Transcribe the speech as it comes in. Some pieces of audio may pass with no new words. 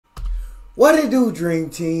What it do, Dream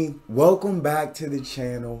Team? Welcome back to the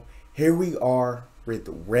channel. Here we are with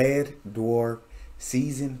Red Dwarf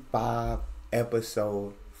Season 5,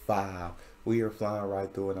 Episode 5. We are flying right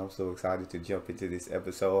through and I'm so excited to jump into this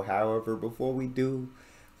episode. However, before we do,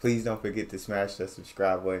 please don't forget to smash that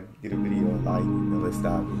subscribe button, get a video a like, and let's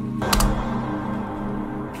dive in.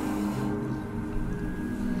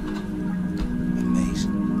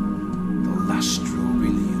 Amazing. The last strawberry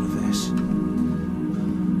in the universe.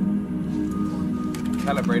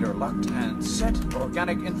 Calibrator locked and set.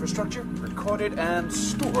 Organic infrastructure recorded and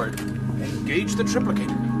stored. Engage the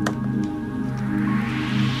triplicator.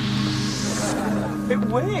 It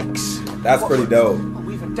works! That's pretty dope.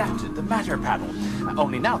 We've adapted the matter panel.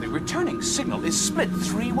 Only now the returning signal is split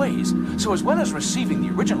 3 ways. So as well as receiving the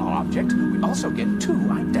original object, we also get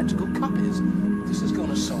 2 identical copies. This is going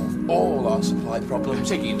to solve all our supply problems.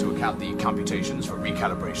 Taking into account the computations for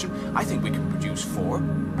recalibration, I think we can produce 4,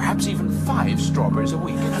 perhaps even 5 strawberries a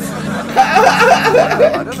week.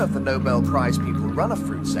 I don't know if the Nobel Prize people run a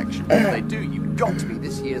fruit section, but if they do, you've got to be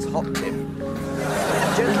this year's hot tip.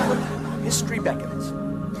 Gentlemen, history beckons.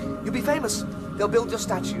 You'll be famous. They'll build your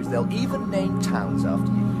statues. They'll even name towns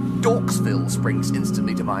after you. Dorksville springs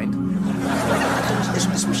instantly to mind.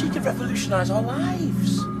 This machine could revolutionize our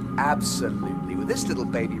lives. Absolutely. With this little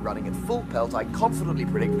baby running at full pelt, I confidently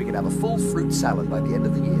predict we can have a full fruit salad by the end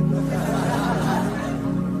of the year.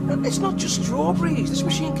 It's not just strawberries. This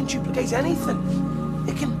machine can duplicate anything.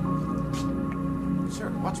 It can...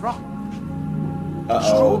 Sir, what's wrong?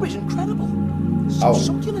 Strawberries incredible. So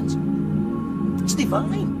succulent. It's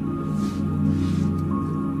divine.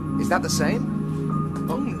 Is that the same?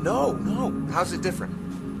 Oh, no. How's it different?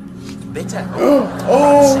 Bitter.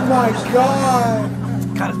 Oh my god!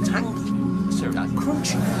 Kind of tangy. Sir,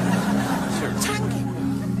 Crunchy. Sir, Tangy.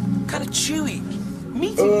 Kind of chewy.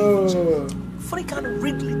 Meaty. Funny kind of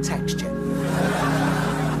wriggly texture.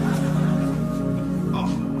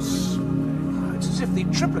 it's as if the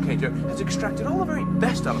triplicator has extracted all the very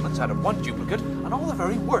best elements out of one duplicate and all the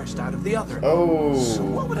very worst out of the other. So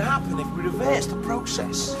what would happen if we reversed the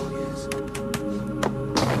process?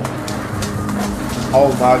 Oh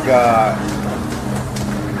my god.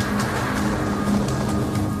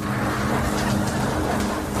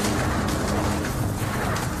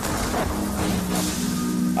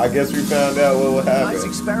 I guess we found out what would happen. Nice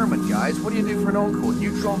experiment, guys. What do you do for an encore?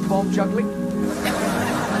 Neutron bomb juggling?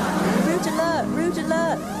 Rude alert, rude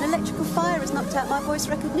alert. An electrical fire has knocked out my voice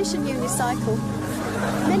recognition unicycle.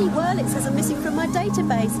 Many wurlitzers are missing from my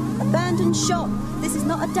database. Abandoned shop. This is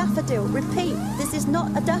not a daffodil. Repeat, this is not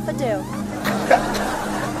a daffodil.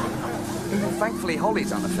 Well, thankfully,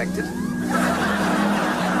 Holly's unaffected.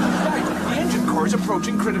 Right, the engine core is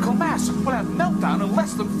approaching critical mass. We'll have meltdown in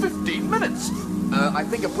less than 15 minutes. I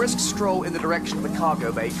think a brisk stroll in the direction of the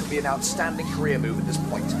cargo bay could be an outstanding career move at this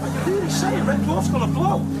point. I really say Red Dwarf's gonna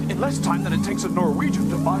blow. In less time than it takes a Norwegian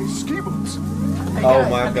to buy ski boots. Hey, Oh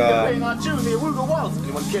guys, my I think God. they're playing our tune near Wooga Waltz.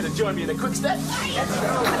 Anyone care to join me in a quick step? Let's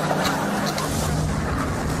go.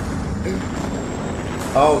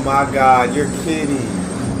 Oh my god, you're kidding.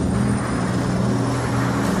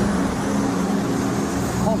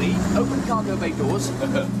 Holly, open cargo bay doors.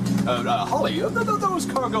 Holly, those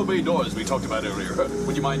cargo bay doors we talked about earlier.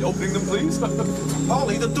 Would you mind opening them, please?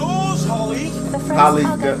 Holly, the doors, Holly. The phrase Holly,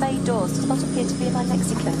 cargo bay doors does not appear to be in my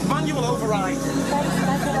lexicon. Manual override. Phrase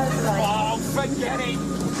manual override. Oh, forget it.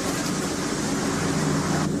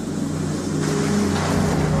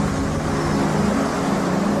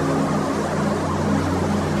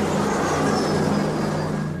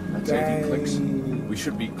 That's 80 clicks. We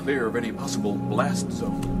should be clear of any possible blast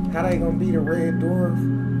zone. How they gonna be the Red Dwarf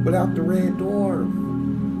without the Red Dwarf?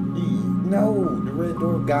 No, the Red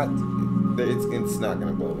Dwarf got. It's not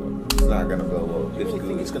gonna blow up. It's not gonna blow up. You really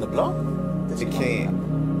think it's gonna blow? It can't.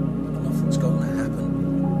 Nothing's going to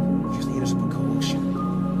happen. You just need us a precaution.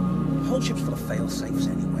 The whole ship's full of fail-safes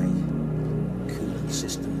anyway. Coolant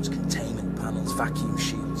systems, containment panels, vacuum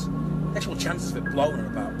shields. Actual chances of it blowing are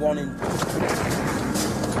about 1 in...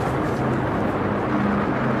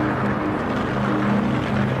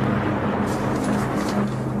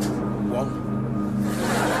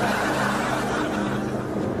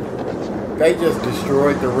 They just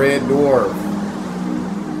destroyed the Red Dwarf.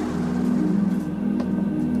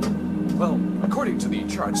 Well, according to the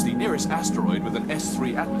charts, the nearest asteroid with an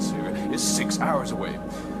S3 atmosphere is 6 hours away.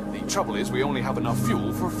 The trouble is we only have enough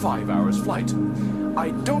fuel for 5 hours flight. I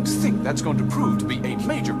don't think that's going to prove to be a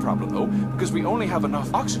major problem, though, because we only have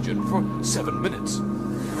enough oxygen for 7 minutes.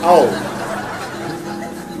 Oh.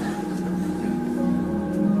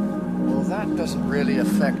 Well, that doesn't really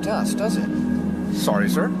affect us, does it? Sorry,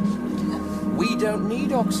 sir? We don't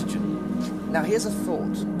need oxygen. Now here's a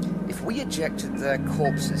thought. If we ejected their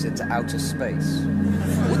corpses into outer space,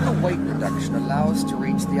 would the weight reduction allow us to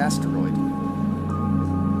reach the asteroid?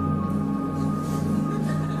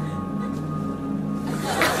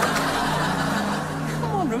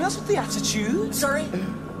 Come on, Remy, that's not the attitude. Sorry?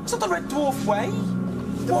 It's not the Red Dwarf way.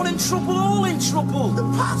 One in trouble, all in trouble. The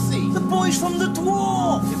posse. The boys from the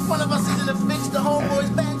Dwarf. If one of us is in a fix, the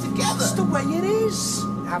homeboys band together. That's the way it is.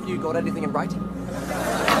 Have you got anything in writing?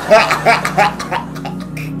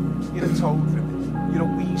 You're a toad, Remy. You're a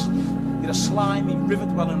weasel. You're a slimy,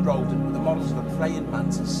 river-dwelling rodent with the models of a praying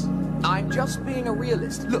mantis. I'm just being a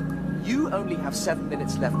realist. Look, you only have 7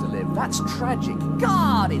 minutes left to live. That's tragic.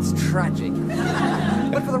 God, it's tragic.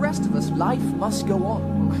 But for the rest of us, life must go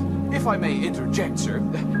on. If I may interject, sir,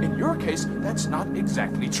 in your case, that's not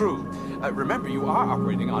exactly true. Remember, you are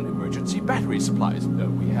operating on emergency battery supplies.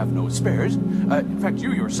 We have no spares. In fact,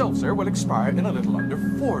 you yourself, sir, will expire in a little under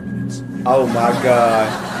 4 minutes. Oh my god.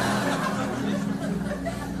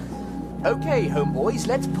 Okay, homeboys,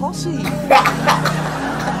 let's posse.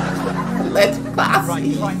 Let's pass.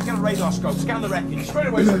 Right, get a radar scope, scan the wreckage. Straight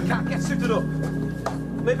away, so the cat gets sifted up.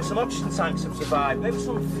 Maybe some oxygen tanks have survived, maybe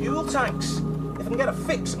some fuel tanks. If I can get a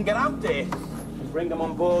fix and get out there, and bring them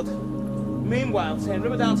on board. Meanwhile, turn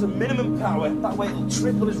River down to minimum power. That way it'll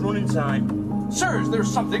triple his running time. Sirs,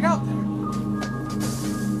 there's something out there.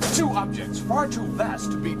 2 objects far too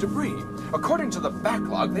vast to be debris. According to the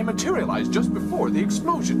backlog, they materialized just before the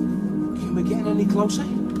explosion. Can we get any closer?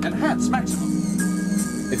 Enhance maximum.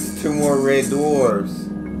 It's 2 more red dwarves.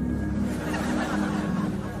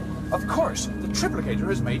 Of course, the Triplicator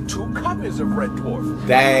has made 2 copies of Red Dwarf.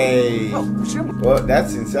 Dang. Well, presumably. Well,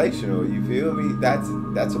 that's sensational. You feel me? That's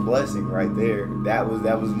a blessing right there. That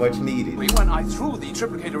was much needed. When I threw the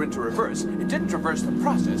Triplicator into reverse, it didn't reverse the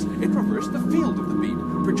process. It reversed the field of the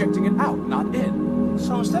beam, projecting it out, not in.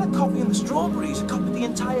 So instead of copying the strawberries, it copied the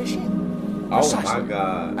entire ship. Oh Precisely. my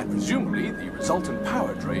god. And presumably, the resultant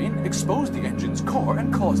power drain exposed the engine's core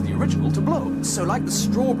and caused the original to blow. So like the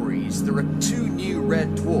strawberries, there are 2 new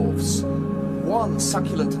red dwarfs. One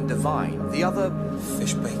succulent and divine, the other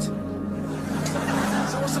Fish bait. So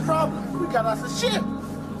what's the problem? We got off the ship.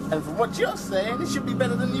 And from what you're saying, it should be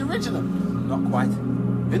better than the original. Not quite.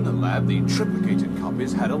 In the lab, the triplicated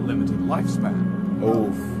copies had a limited lifespan.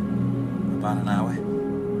 Oof. About an hour.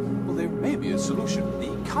 Well, there may be a solution.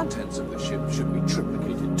 The contents of the ship should be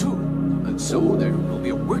triplicated too. And so there will be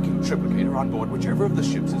a working triplicator on board whichever of the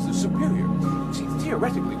ships is the superior. See,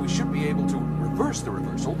 theoretically, we should be able to reverse the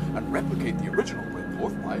reversal and replicate the original Red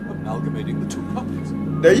Dwarf by amalgamating the 2 copies.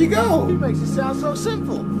 There you go. It makes it sound so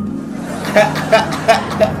simple.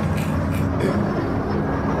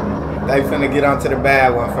 They finna get onto the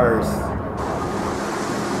bad one first.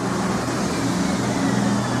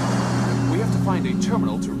 We have to find a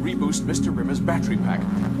terminal to reboost Mr. Rimmer's battery pack.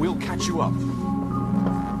 We'll catch you up.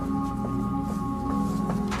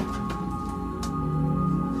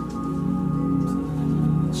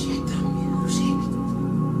 Check the music.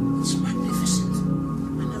 It's magnificent.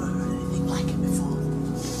 I never heard anything like it before.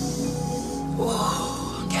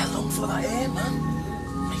 Whoa, get a lung for that air, man.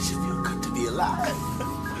 Makes you feel good to be alive.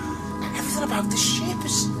 Everything about the ship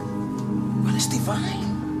is, well, it's divine.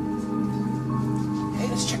 Hey,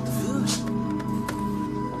 let's check the food.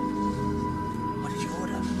 What did you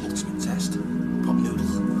order? Ultimate test. Pop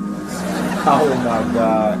noodles. Oh my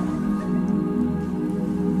god.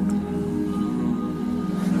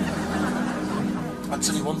 I'll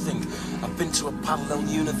tell you one thing. I've been to a parallel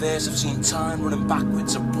universe. I've seen time running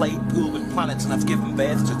backwards. I've played pool with planets and I've given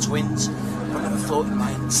birth to twins. But I never thought in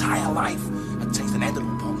my entire life I'd taste an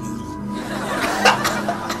edible pot noodle.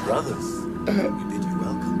 Brothers, we bid you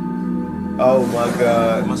welcome. Oh my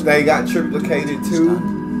god. They got triplicated too?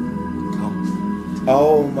 Come.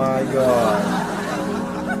 Oh my god.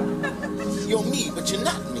 You're me, but you're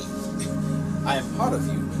not me. I am part of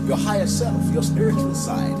you, your higher self, your spiritual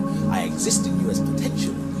side. I exist in you as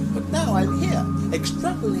potential, but now I'm here,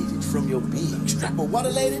 extrapolated from your being.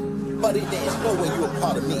 Extrapolated? Buddy, there's no way you're a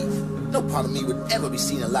part of me. No part of me would ever be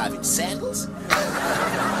seen alive in sandals.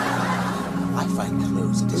 I find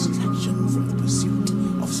clothes a distraction from the pursuit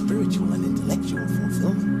of spiritual and intellectual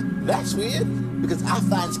fulfillment. That's weird, because I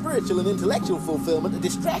find spiritual and intellectual fulfillment a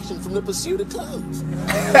distraction from the pursuit of clothes.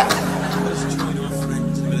 Let's join our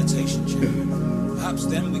friends in a meditation chamber. Perhaps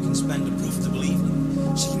then we can spend a profitable evening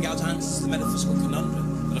seeking out answers to the metaphysical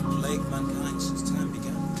conundrum that have plagued mankind since time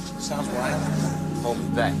began. Sounds wild. Hold me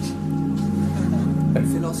back.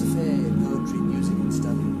 philosophy, poetry, music, and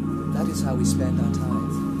study. That is how we spend our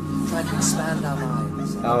time. Trying to expand our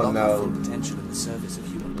minds and Oh, unlock no. the full potential in the service of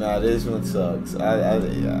human. Nah, this one sucks.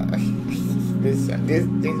 Yeah. This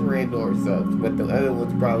Red Door sucks, but the other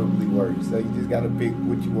one's probably worse. So you just gotta pick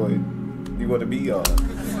which one you want to be on.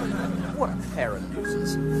 What a pair of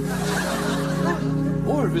losers.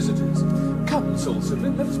 More visitors. Come, soul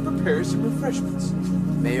sibling, let us prepare some refreshments.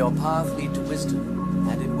 May your path lead to wisdom,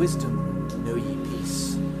 and in wisdom know ye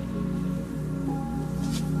peace.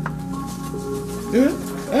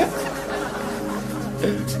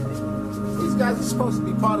 These guys are supposed to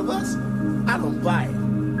be part of us. I don't buy it.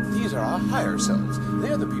 These are our higher selves. They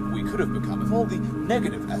are the people we could have become if all the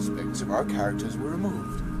negative aspects of our characters were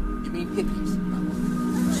removed. You mean hippies?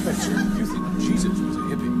 Spencer, you think Jesus was a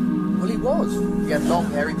hippie? Well, he was. He had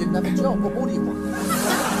long hair, he didn't have a job. What more do you want?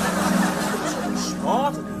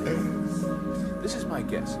 Smart. This is my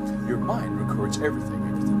guess. Your mind records everything.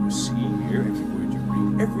 Everything you see, hear, every word you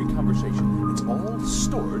read, every conversation. It's all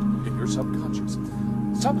stored in your subconscious.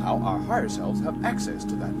 Somehow, our higher selves have access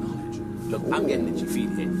to that knowledge. Look, I'm getting itchy feet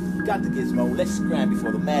here. Got the gizmo. Let's scram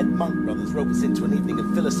before the Mad Monk brothers rope us into an evening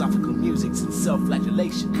of philosophical music and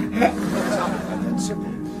self-flagellation. It's not that simple.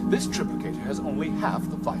 This triplicator has only half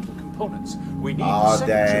the vital components. We need the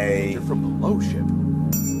second triplicator from the low ship.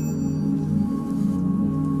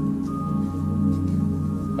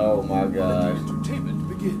 Oh my Let god. the entertainment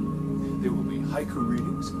begin. There will be haiku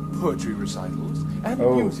readings, poetry recitals, and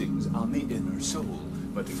musings on the inner soul.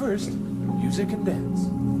 But first, music and dance.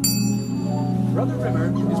 Brother Rimmer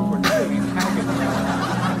is portraying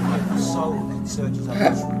agony. The soul that searches out the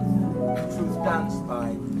truth. Truth danced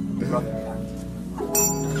by Brother Cat.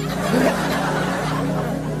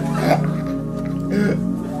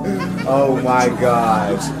 Oh my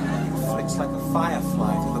god. Flicks like a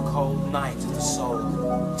firefly through the cold night of the soul.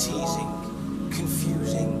 Teasing,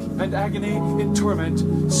 confusing. And agony in torment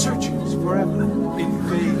searches forever in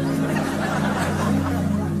vain.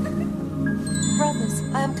 Brothers,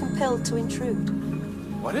 I am compelled to intrude.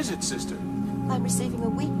 What is it, sister? I'm receiving a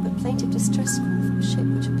weak but plaintive distress call from a ship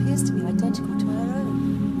which appears to be identical to our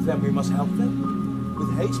own. Then we must help them.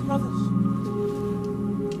 With haste, brothers.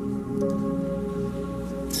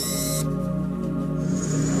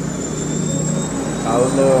 Oh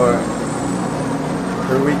Lord.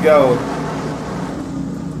 Here we go.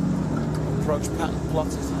 Approach pattern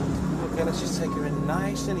plotters. Okay, let's just take her in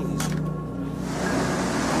nice and easy.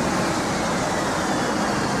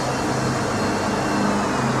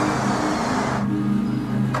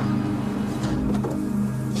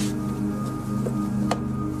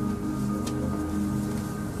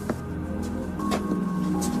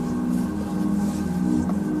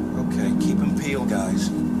 Okay, keep them peeled, guys.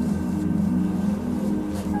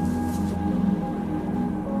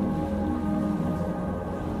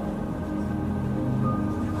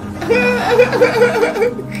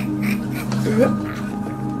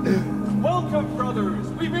 Welcome, brothers.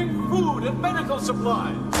 We bring food and medical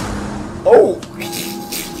supplies. Oh.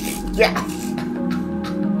 Yeah.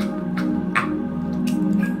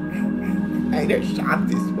 They done shot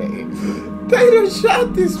this man. They done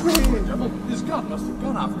shot this man. Devil, his gun must have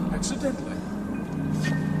gone off accidentally.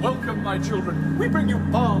 Welcome, my children. We bring you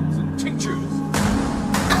balms and tinctures.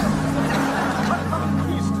 I'm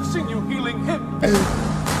pleased to sing you healing hymns.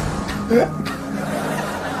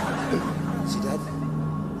 See, Dad?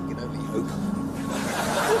 You can only hope.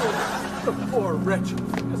 The poor wretch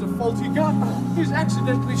has a faulty gun. He's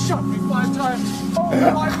accidentally shot me 5 times. Oh,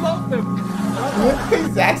 I love him.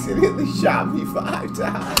 He's accidentally shot me 5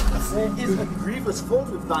 times. There is a grievous fault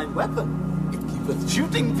with thy weapon. It keepeth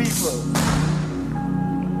shooting people.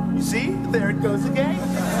 You see? There it goes again.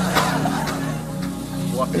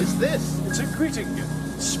 What is this? It's a greeting gift.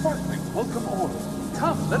 Sparkling welcome oil.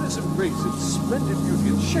 Come, let us embrace its splendid beauty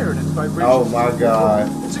and share in its vibrations. Oh my god.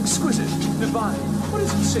 It's exquisite, divine. What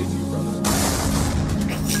does it say to you, brother?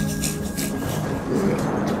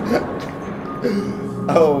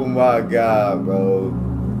 Oh my god, bro.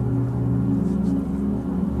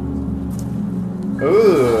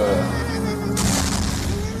 Ugh.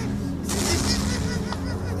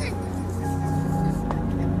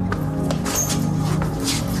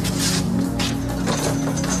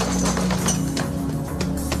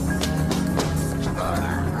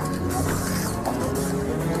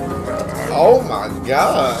 Oh my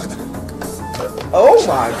god. Oh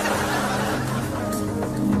my god.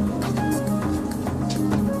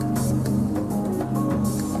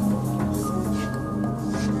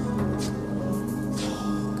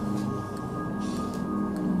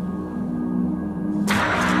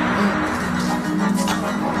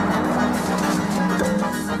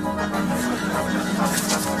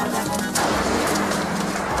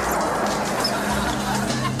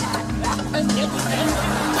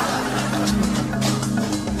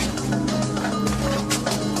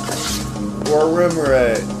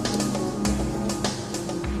 camera at?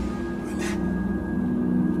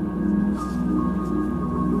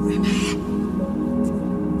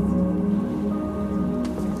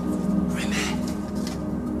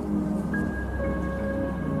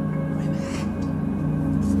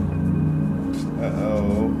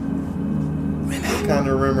 Uh-oh. What kind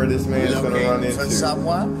of rumor this man's gonna run into? For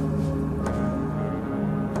someone?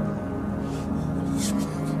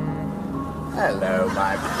 Hello,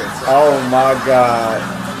 my princess. Oh my God.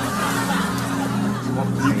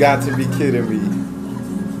 You got to be kidding me.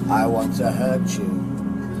 I want to hurt you.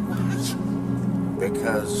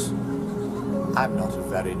 Because I'm not a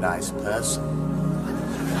very nice person.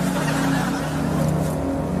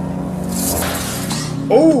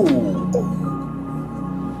 Oh!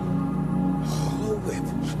 Hollow whip.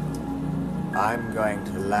 I'm going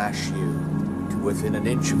to lash you to within an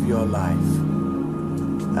inch of your life.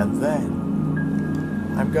 And then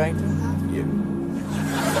I'm going to have you.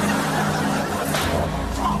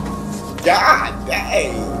 God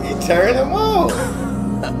dang! He turned him on.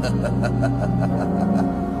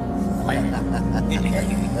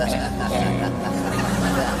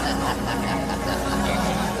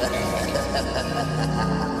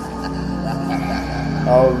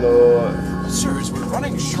 Oh Lord. Sirs, we're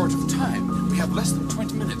running short of time. We have less than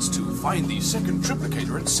 20 minutes to find the second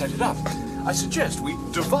triplicator and set it up. I suggest we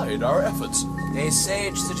divide our efforts. A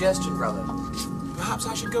sage suggestion, brother. Perhaps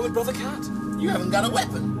I should go with Brother Cat. You haven't got a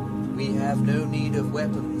weapon. We have no need of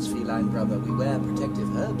weapons, feline brother. We wear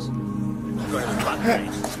protective herbs.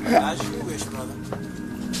 As you wish, brother.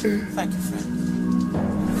 Thank you, friend.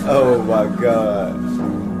 Oh my God.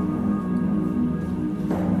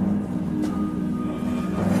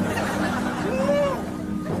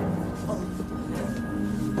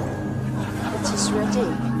 It is ready.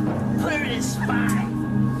 Where is spy?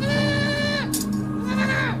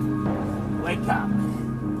 Wake up.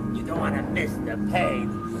 You don't want to miss the pain.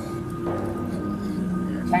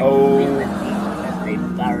 Can you feel the needle as they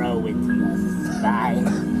burrow into your spine?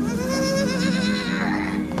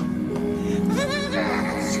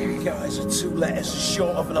 You guys are 2 letters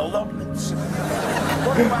short of an allotment.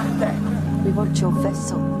 What about that? We want your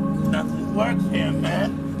vessel. Nothing works here, man.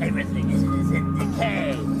 Everything is in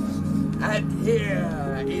decay. And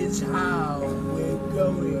here is how we're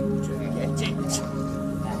going to get it.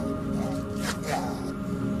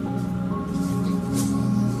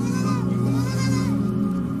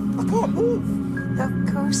 I can't move. Of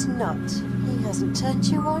course not. He hasn't turned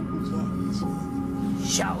you on yet.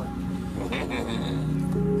 Show him.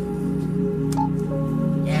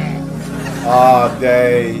 Yeah. Oh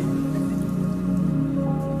day.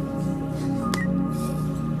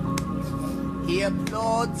 He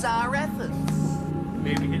applauds our efforts.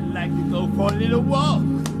 Maybe he'd like to go for a little walk.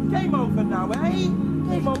 Game over now, eh?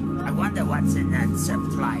 Game over. I wonder what's in that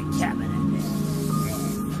supply cabinet.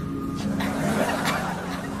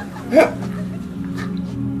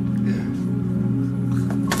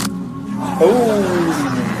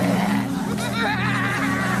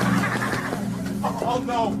 Oh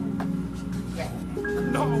no!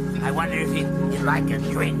 No! I wonder if he'd like a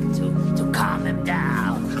drink to calm him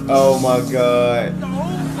down. Oh my God.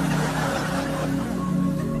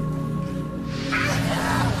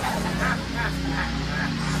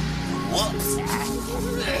 Whoops.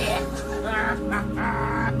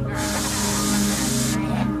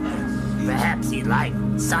 Perhaps he'd like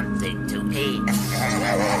something to eat.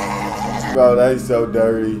 Bro, that's so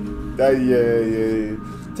dirty. Yeah.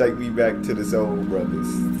 Take me back to the Soul Brothers,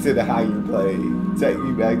 to the higher plane. Take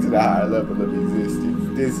me back to the higher level of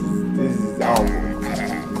existence. This is awful.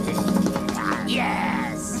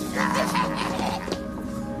 Yes.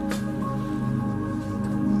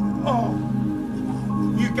 Oh!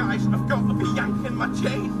 You guys have got to be yanking my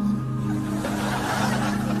chain.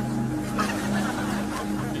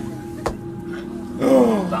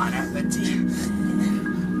 Bon appetit.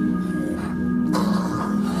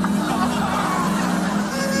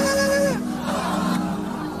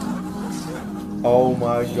 Oh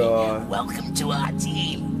my God. Welcome to our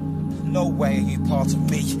team. No way are you part of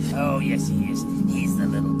me. Oh, yes, he is. He's the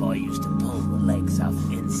little boy who used to pull the legs off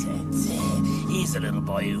insects. He's the little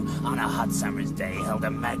boy who, on a hot summer's day, held a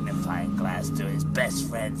magnifying glass to his best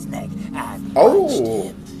friend's neck and punched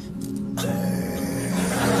him.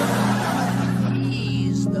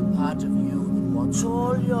 He's the part of you that wants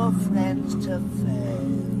all your friends to fail.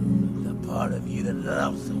 The part of you that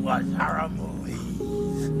loves to watch horror movies.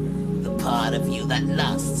 The part of you that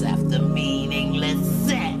lusts after meaningless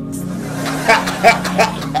sex.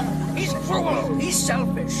 He's cruel. He's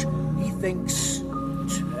selfish. He thinks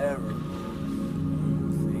terrible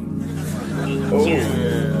things.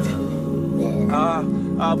 Oh.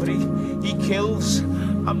 but he kills.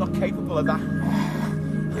 I'm not capable of that.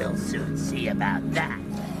 You'll soon see about that.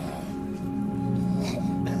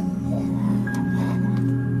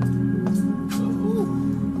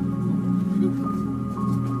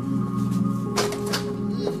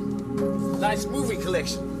 Nice movie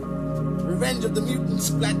collection. Revenge of the Mutant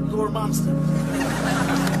Splat Gore Monster.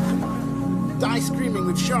 Die screaming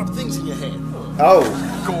with sharp things in your head. Oh.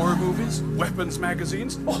 Gore movies, weapons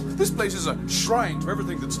magazines. Oh, this place is a shrine to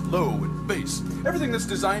everything that's low and base. Everything that's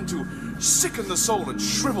designed to sicken the soul and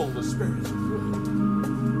shrivel the spirit.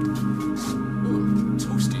 Ooh,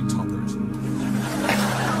 toasty toppers.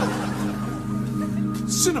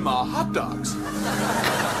 Cinema hot dogs.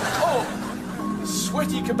 Oh,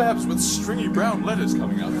 sweaty kebabs with stringy brown lettuce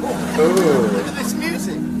coming out. Oh. Look at this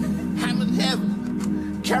music. Hammond Heaven.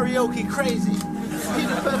 Karaoke crazy. Be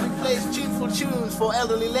the perfect place, tuneful tunes for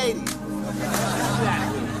elderly ladies.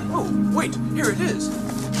 Oh, wait, here it is.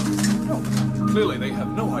 Oh, clearly they have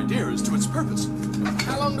no idea as to its purpose.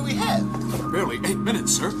 How long do we have? Barely 8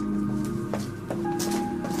 minutes, sir.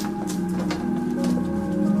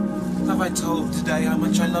 Have I told today how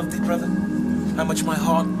much I love thee, brother? How much my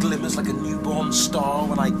heart glimmers like a newborn star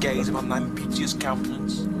when I gaze upon thy beauteous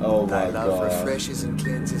countenance? Oh Thy my love god. refreshes and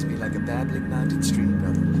cleanses me like a babbling mountain stream,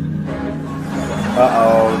 brother.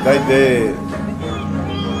 Uh-oh, they did.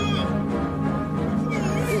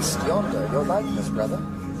 This yonder, your likeness, brother. A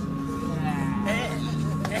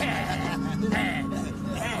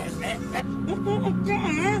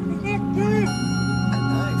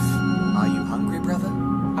knife. Are you hungry, brother?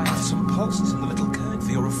 I have some pulses in the little keg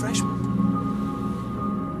for your refreshment.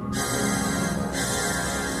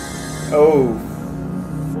 Oh.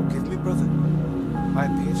 Forgive me, brother. I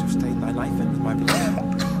appear to have stained thy life end with my blood.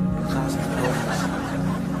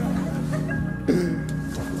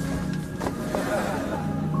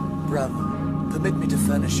 Brother, permit me to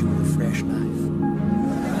furnish you with a fresh knife.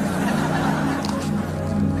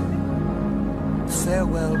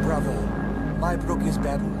 Farewell, brother. My brook is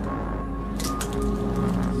babbled.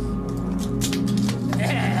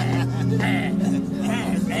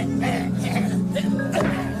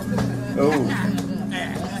 Oh.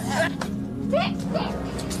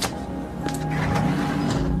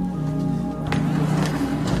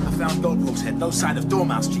 I found Goldbrook's head. No sign of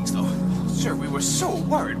Dormouse cheeks, though. Sir, we were so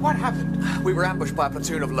worried. What happened? We were ambushed by a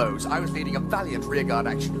platoon of lows. I was leading a valiant rearguard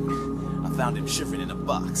action. I found him shivering in a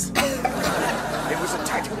box. It was a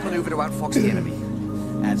tactical maneuver to outfox the enemy.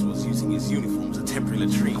 As was using his uniform as a temporary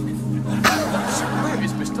latrine. Sir, where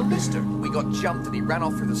is Mr. Lister? We got jumped and he ran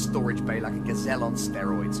off through the storage bay like a gazelle on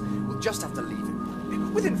steroids. We'll just have to leave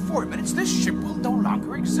him. Within 4 minutes, this ship will no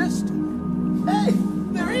longer exist. Hey,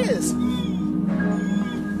 there he is.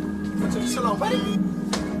 So long, buddy.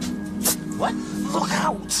 What? Look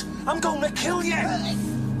out! I'm going to kill you!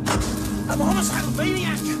 I'm a homicidal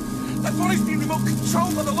maniac! My body's being remote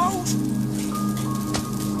controlled by the load!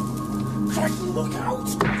 Crichton, look out!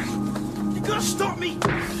 You gotta stop me!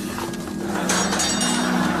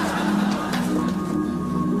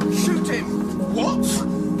 Shoot him! What?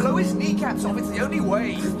 Blow his kneecaps off, it's the only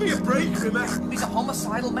way. Give me a break, Rimmer! He's a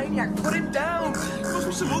homicidal maniac, put him down! Must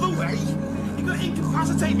be some other way! You gotta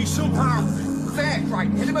incapacitate me somehow! There,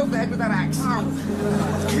 Crichton, hit him over the head with that axe.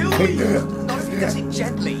 Kill me! Not if he does it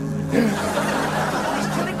gently. He's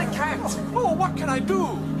killing the cat. Oh, what can I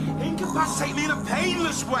do? Incapacitate me in a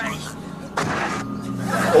painless way!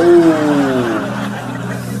 Oh.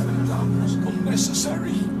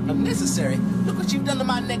 Unnecessary. Unnecessary? Look what you've done to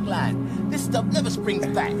my neckline. This stuff never springs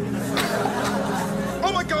back.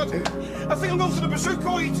 Oh my god! I think I'm going for the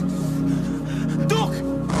bazookoid! Duck!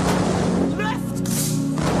 Left!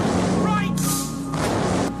 Right!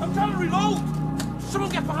 I'm trying to reload! Someone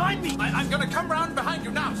get behind me! I'm gonna come round behind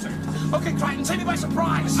you now, sir. Okay, Crichton, take me by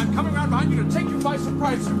surprise! I'm coming round behind you to take you by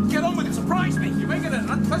surprise, sir. Get on with it, surprise me! You may get an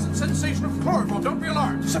unpleasant sensation of chloroform. Don't be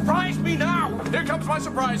alarmed. Surprise me now! Here comes my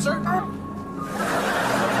surprise, sir.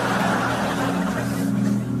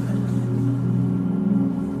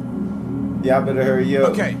 Y'all better hurry up.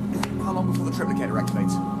 Okay, how long before the triplicator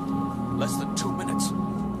activates? Less than 2 minutes.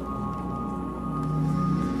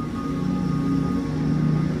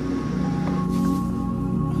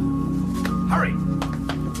 Hurry.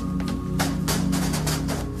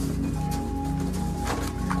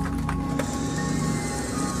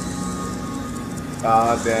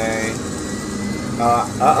 Aw, dang.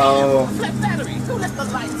 Uh-oh. Flat batteries. Who left the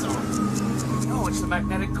lights on? No, it's the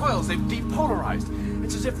magnetic coils. They've depolarized.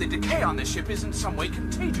 It's as if the decay on this ship is in some way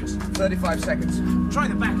contagious. 35 seconds. Try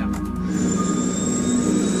the backup.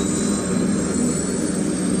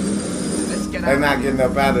 Let's get They're out. not getting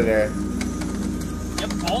up out of there.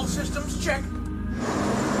 Yep, all systems check.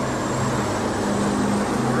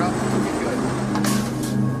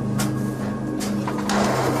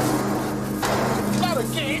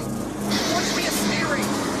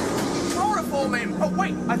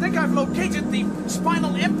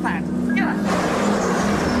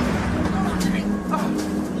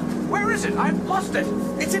 Where is it? I've lost it.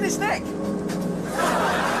 It's in his neck.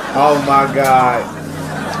 Oh my God.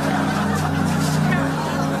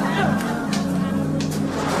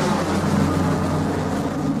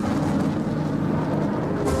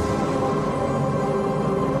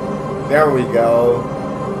 There we go.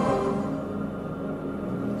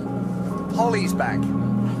 Holly's back.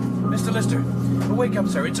 Mr. Lister, wake up,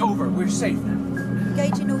 sir. It's over. We're safe now.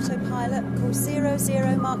 Engaging autopilot, course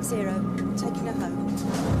 00 Mark 0. Taking her home.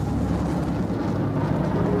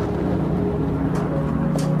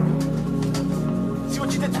 See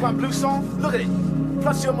what you did to my blue song? Look at it.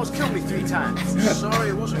 Plus, you almost killed me 3 times. Sorry,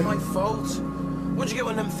 it wasn't my fault. When'd you get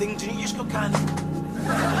one of them things and you just look kind of...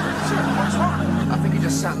 What's wrong? I think he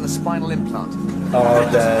just sat in the spinal implant. Oh,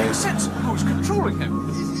 That doesn't dang. make sense. Who's controlling him?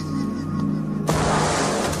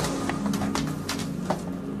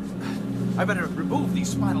 I better remove the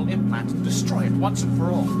spinal implant and destroy it once and for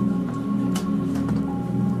all.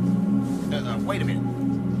 Wait a minute.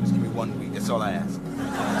 Just give me 1 week. That's all I ask.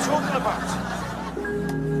 Talking about...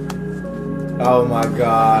 Oh my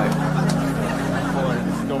God. Boy,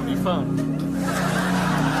 this is gonna be fun.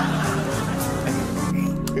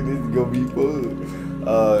 This is gonna be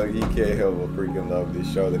fun. You can't help but freaking love this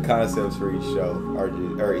show. The concepts for each show are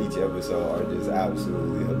just, or each episode are just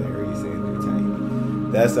absolutely hilarious and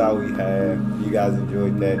entertaining. That's all we have. If you guys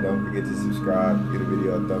enjoyed that, don't forget to subscribe, give the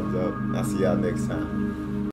video a thumbs up. I'll see y'all next time.